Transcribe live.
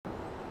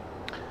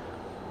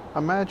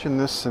Imagine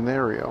this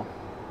scenario.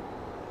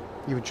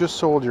 You just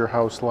sold your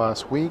house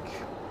last week.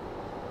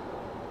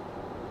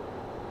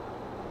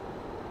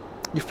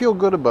 You feel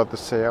good about the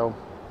sale,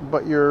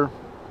 but you're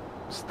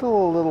still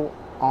a little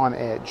on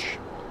edge.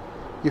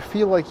 You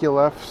feel like you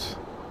left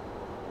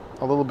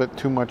a little bit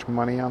too much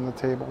money on the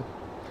table.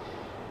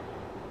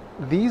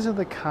 These are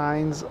the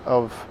kinds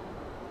of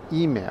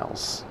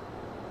emails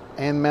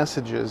and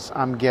messages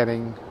I'm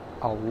getting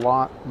a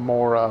lot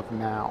more of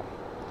now.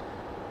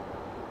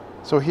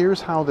 So here's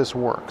how this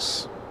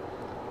works.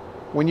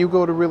 When you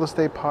go to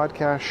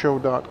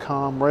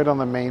realestatepodcastshow.com, right on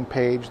the main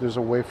page, there's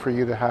a way for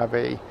you to have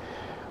a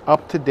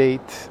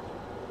up-to-date,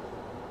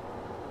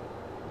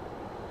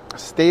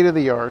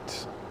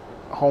 state-of-the-art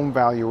home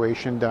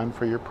valuation done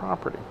for your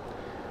property.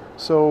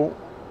 So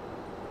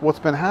what's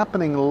been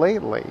happening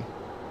lately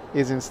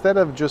is instead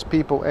of just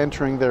people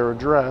entering their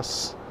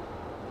address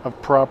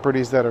of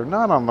properties that are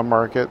not on the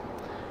market,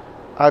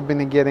 I've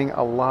been getting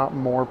a lot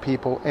more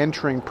people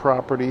entering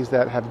properties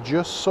that have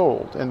just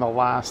sold in the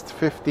last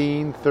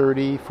 15,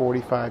 30,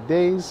 45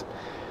 days.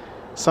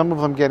 Some of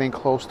them getting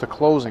close to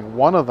closing.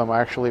 One of them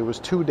actually was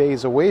 2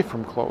 days away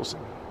from closing.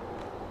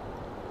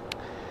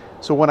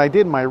 So when I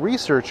did my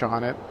research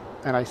on it,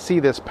 and I see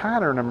this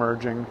pattern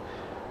emerging,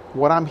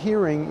 what I'm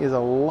hearing is a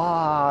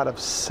lot of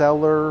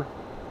seller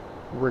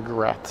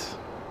regret.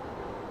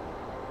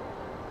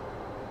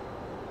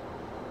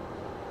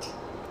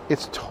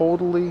 It's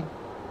totally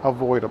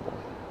avoidable.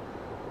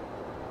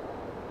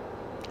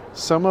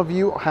 Some of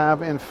you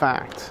have, in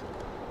fact,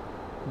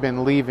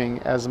 been leaving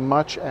as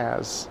much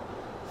as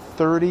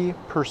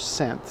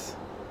 30%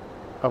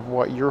 of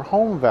what your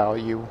home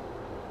value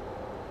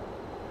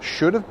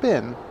should have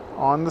been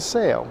on the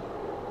sale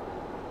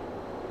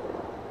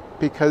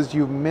because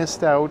you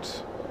missed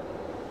out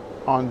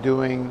on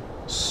doing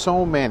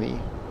so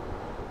many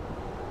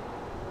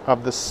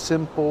of the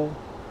simple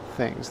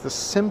things, the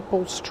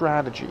simple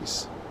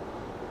strategies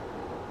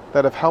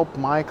that have helped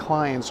my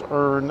clients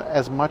earn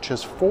as much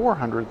as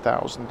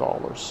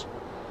 $400,000,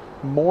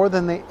 more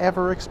than they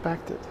ever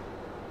expected.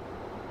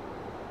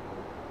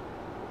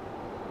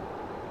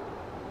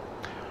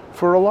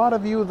 For a lot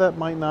of you, that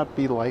might not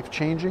be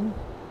life-changing,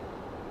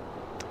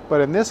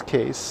 but in this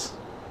case,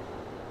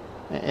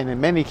 and in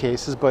many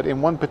cases, but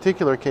in one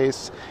particular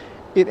case,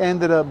 it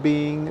ended up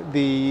being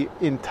the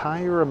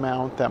entire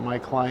amount that my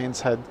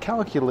clients had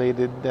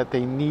calculated that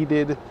they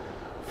needed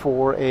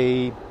for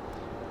a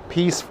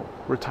peaceful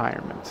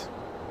retirement.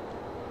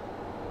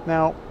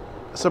 Now,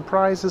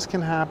 surprises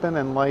can happen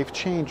and life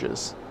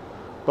changes,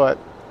 but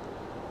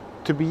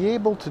to be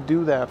able to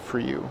do that for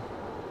you,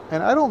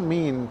 and I don't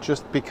mean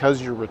just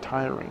because you're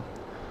retiring.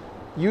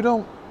 You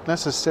don't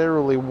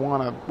necessarily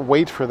want to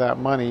wait for that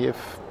money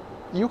if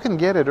you can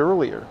get it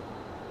earlier.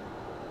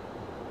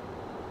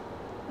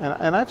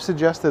 And I've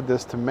suggested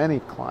this to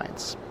many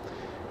clients,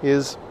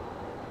 is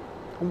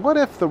what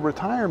if the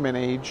retirement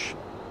age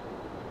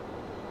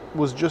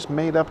was just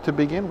made up to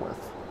begin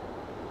with?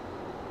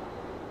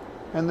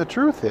 And the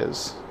truth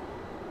is,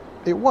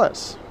 it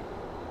was.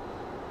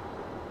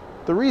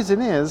 The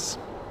reason is,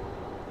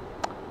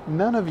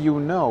 none of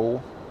you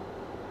know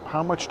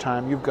how much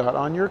time you've got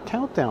on your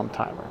countdown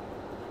timer.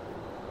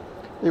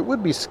 It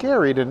would be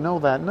scary to know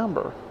that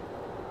number.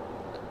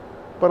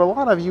 But a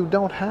lot of you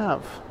don't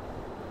have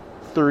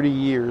 30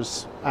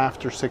 years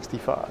after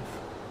 65.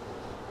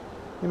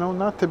 You know,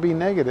 not to be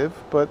negative,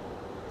 but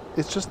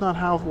it's just not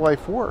how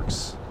life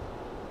works.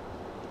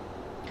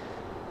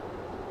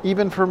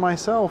 Even for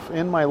myself,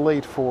 in my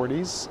late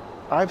 40s,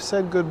 I've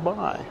said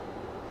goodbye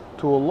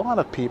to a lot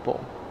of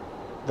people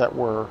that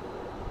were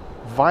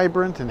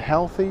vibrant and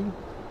healthy,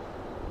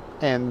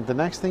 and the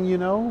next thing you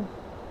know,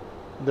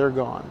 they're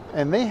gone.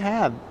 And they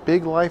had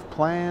big life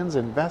plans,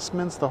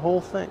 investments, the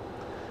whole thing.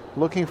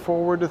 Looking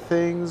forward to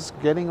things,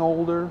 getting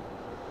older.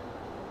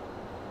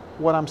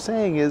 What I'm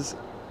saying is,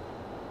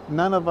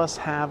 none of us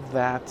have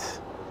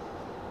that.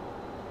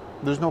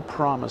 There's no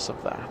promise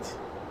of that.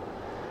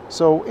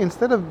 So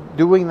instead of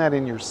doing that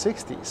in your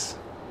 60s,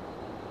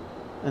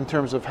 in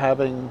terms of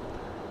having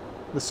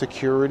the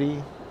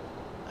security,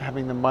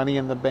 having the money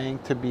in the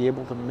bank to be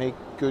able to make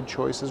good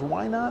choices,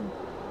 why not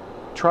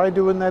try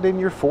doing that in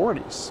your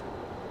 40s?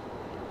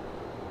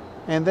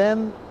 And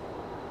then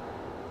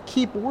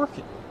keep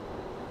working.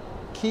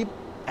 Keep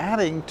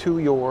adding to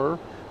your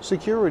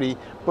security,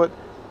 but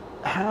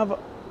have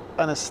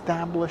an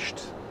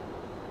established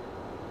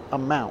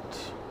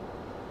amount.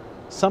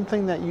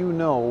 Something that you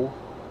know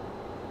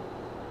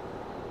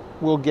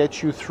will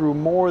get you through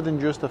more than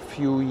just a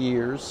few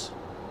years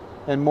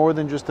and more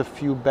than just a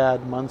few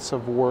bad months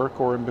of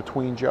work or in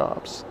between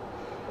jobs.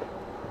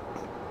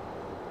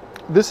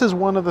 This is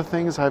one of the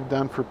things I've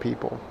done for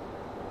people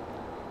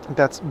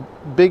that's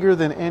bigger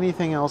than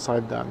anything else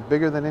I've done,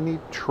 bigger than any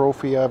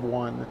trophy I've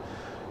won,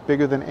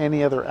 bigger than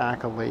any other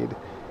accolade,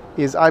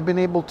 is I've been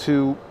able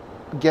to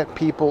get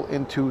people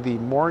into the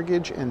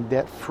mortgage and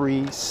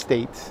debt-free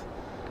state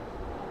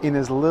in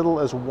as little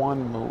as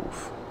one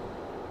move.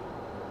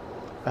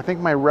 I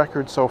think my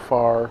record so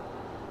far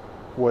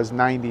was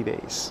 90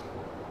 days.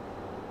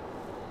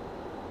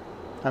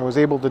 I was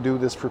able to do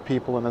this for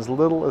people in as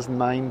little as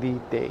 90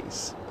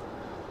 days.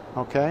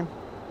 Okay?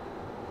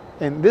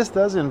 And this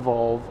does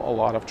involve a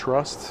lot of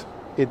trust.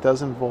 It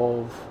does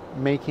involve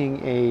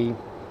making a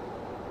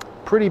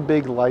pretty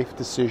big life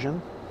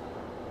decision.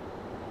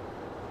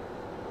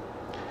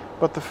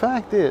 But the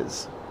fact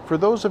is, for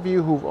those of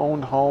you who've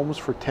owned homes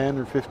for 10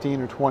 or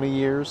 15 or 20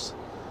 years,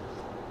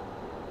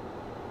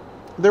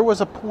 there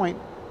was a point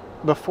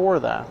before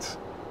that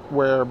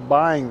where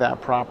buying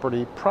that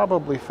property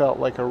probably felt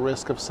like a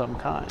risk of some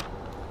kind.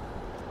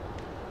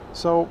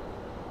 So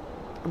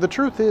the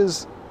truth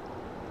is,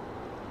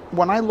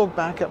 when I look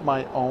back at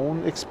my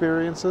own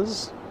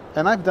experiences,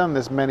 and I've done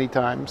this many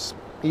times,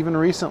 even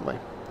recently,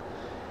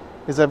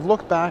 is I've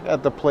looked back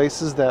at the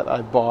places that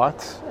I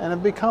bought and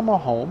have become a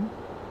home,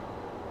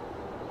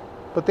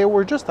 but they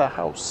were just a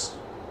house.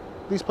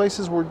 These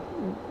places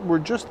were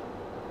just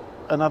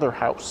another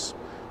house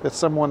that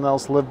someone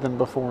else lived in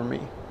before me.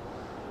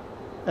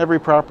 Every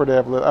property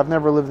I've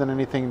never lived in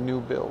anything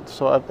new build,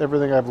 so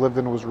everything I've lived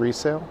in was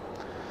resale.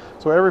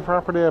 So every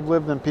property I've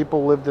lived in,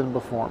 people lived in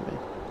before me.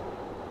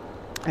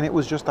 And it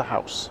was just a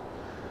house.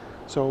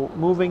 So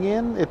moving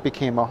in, it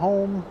became a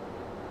home.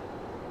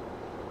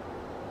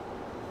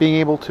 Being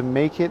able to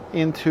make it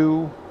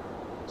into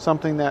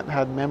something that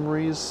had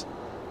memories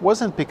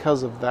wasn't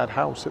because of that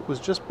house. It was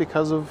just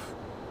because of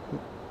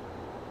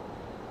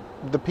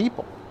the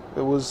people.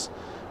 It was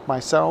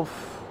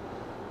myself,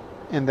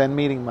 and then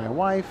meeting my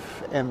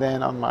wife, and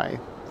then on my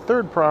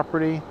third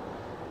property,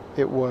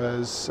 it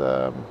was,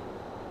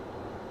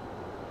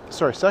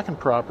 second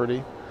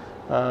property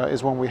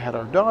is when we had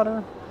our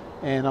daughter,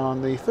 and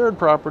on the third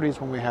property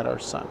is when we had our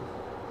son.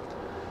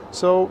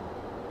 So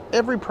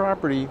every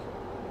property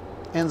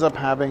ends up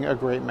having a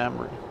great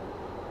memory.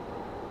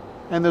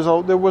 And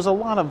there was a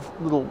lot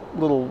of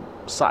little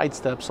side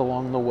steps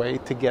along the way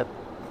to get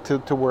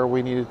to where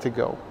we needed to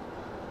go.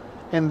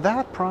 And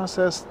that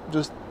process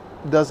just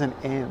doesn't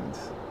end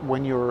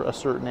when you're a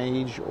certain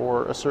age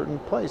or a certain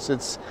place.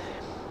 It's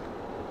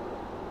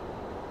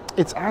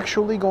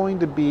actually going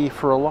to be,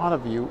 for a lot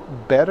of you,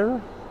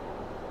 better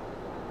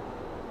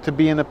to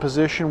be in a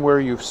position where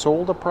you've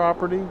sold a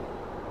property,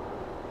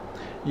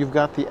 you've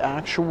got the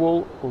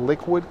actual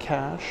liquid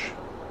cash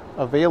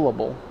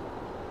available,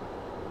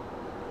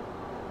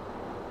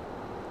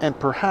 and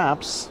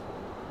perhaps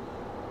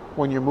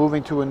when you're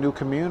moving to a new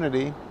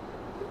community,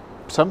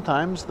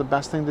 sometimes the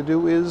best thing to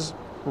do is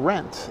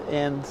rent.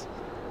 And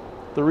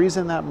the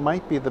reason that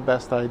might be the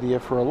best idea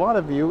for a lot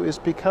of you is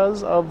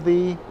because of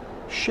the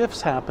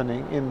shifts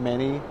happening in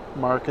many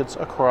markets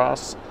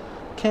across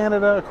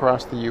Canada,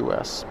 across the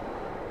US.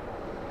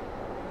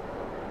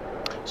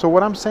 So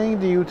what I'm saying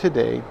to you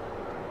today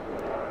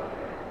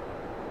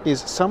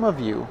is some of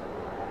you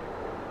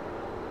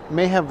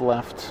may have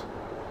left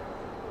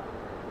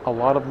a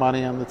lot of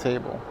money on the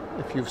table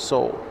if you've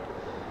sold.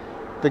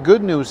 The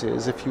good news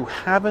is, if you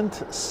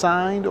haven't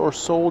signed or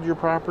sold your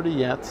property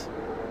yet,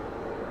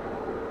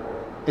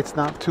 it's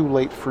not too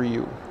late for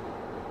you.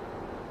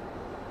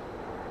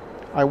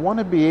 I want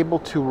to be able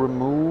to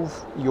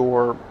remove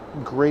your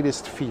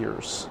greatest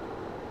fears,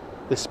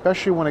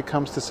 especially when it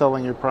comes to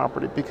selling your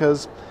property,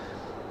 because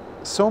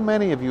so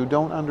many of you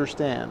don't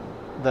understand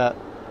that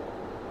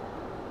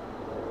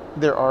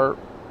there are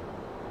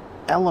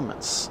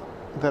elements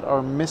that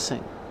are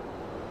missing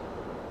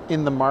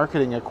in the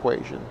marketing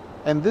equation.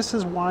 And this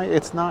is why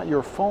it's not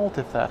your fault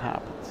if that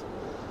happens.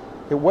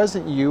 It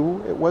wasn't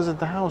you, it wasn't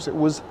the house, it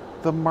was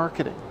the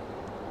marketing.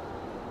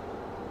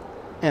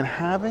 And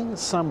having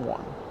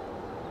someone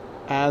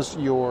as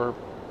your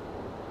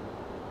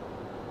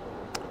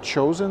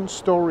chosen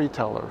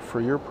storyteller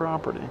for your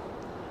property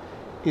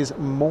is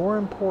more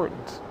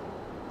important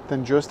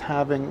than just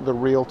having the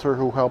realtor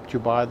who helped you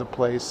buy the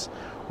place,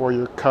 or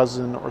your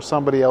cousin, or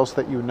somebody else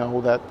that you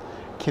know that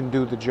can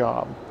do the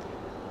job.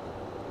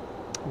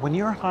 When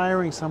you're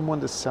hiring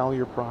someone to sell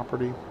your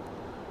property,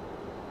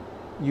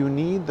 you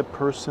need the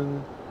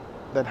person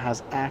that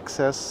has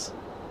access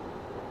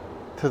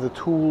to the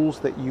tools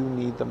that you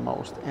need the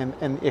most.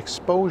 And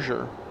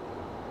exposure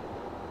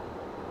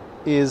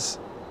is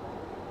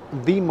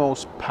the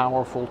most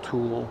powerful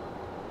tool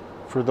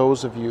for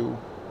those of you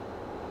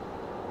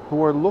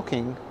who are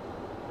looking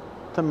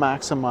to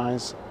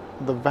maximize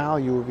the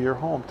value of your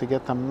home. To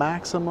get the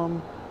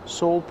maximum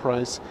sold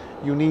price,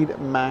 you need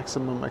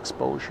maximum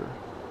exposure.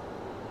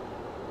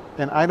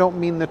 And I don't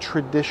mean the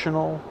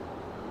traditional,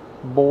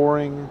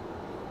 boring,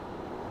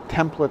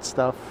 template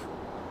stuff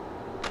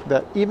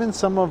that even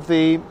some of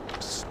the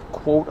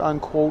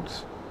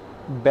quote-unquote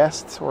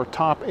best or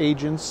top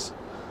agents,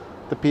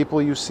 the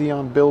people you see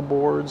on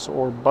billboards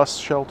or bus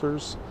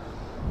shelters,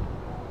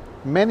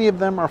 many of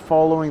them are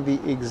following the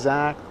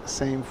exact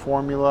same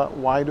formula.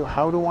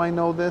 How do I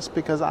know this?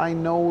 Because I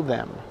know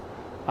them.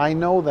 I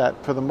know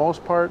that for the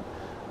most part,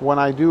 when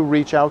I do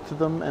reach out to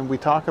them and we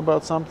talk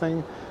about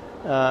something,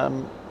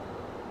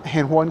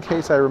 in one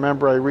case, I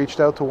remember I reached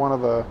out to one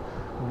of the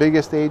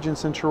biggest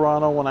agents in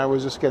Toronto when I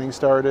was just getting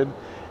started,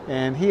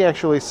 and he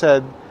actually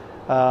said,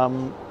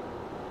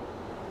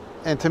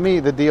 And to me,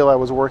 the deal I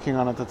was working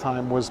on at the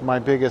time was my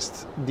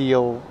biggest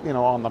deal,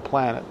 on the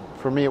planet.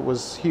 For me, it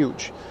was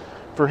huge.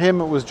 For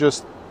him, it was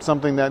just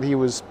something that he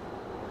was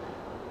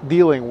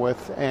dealing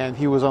with, and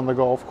he was on the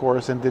golf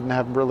course and didn't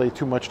have really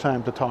too much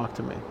time to talk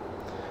to me.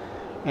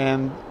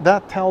 And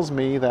that tells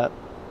me that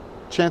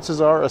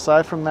chances are,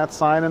 aside from that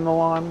sign in the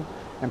lawn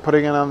and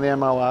putting it on the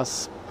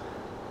MLS,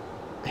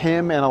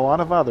 him and a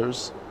lot of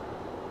others,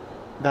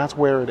 that's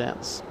where it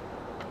ends.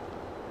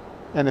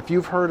 And if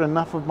you've heard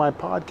enough of my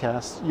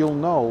podcasts, you'll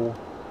know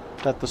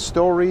that the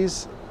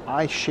stories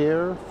I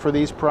share for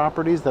these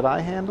properties that I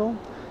handle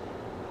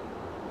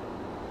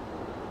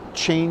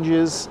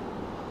changes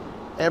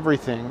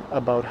everything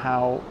about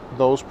how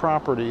those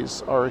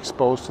properties are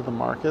exposed to the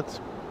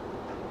market.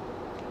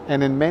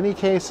 And in many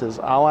cases,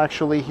 I'll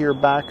actually hear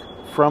back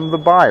from the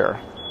buyer,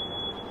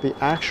 the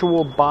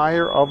actual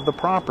buyer of the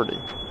property,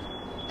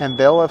 and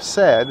they'll have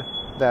said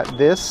that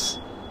this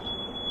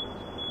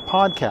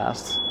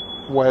podcast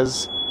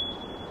was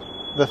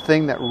the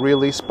thing that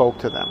really spoke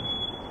to them.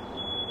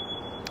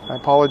 I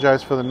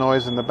apologize for the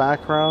noise in the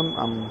background.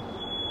 I'm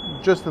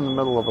just in the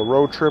middle of a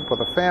road trip with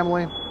the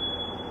family,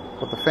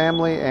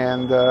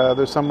 and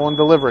there's someone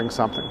delivering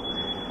something.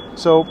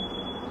 So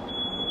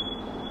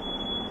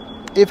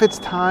if it's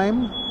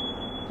time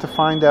to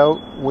find out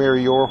where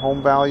your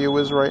home value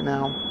is right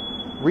now,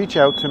 reach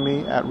out to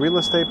me at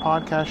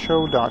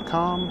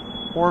realestatepodcastshow.com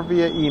or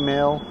via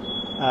email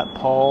at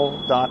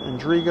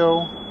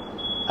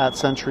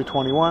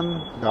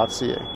paul.indrigo@century21.ca.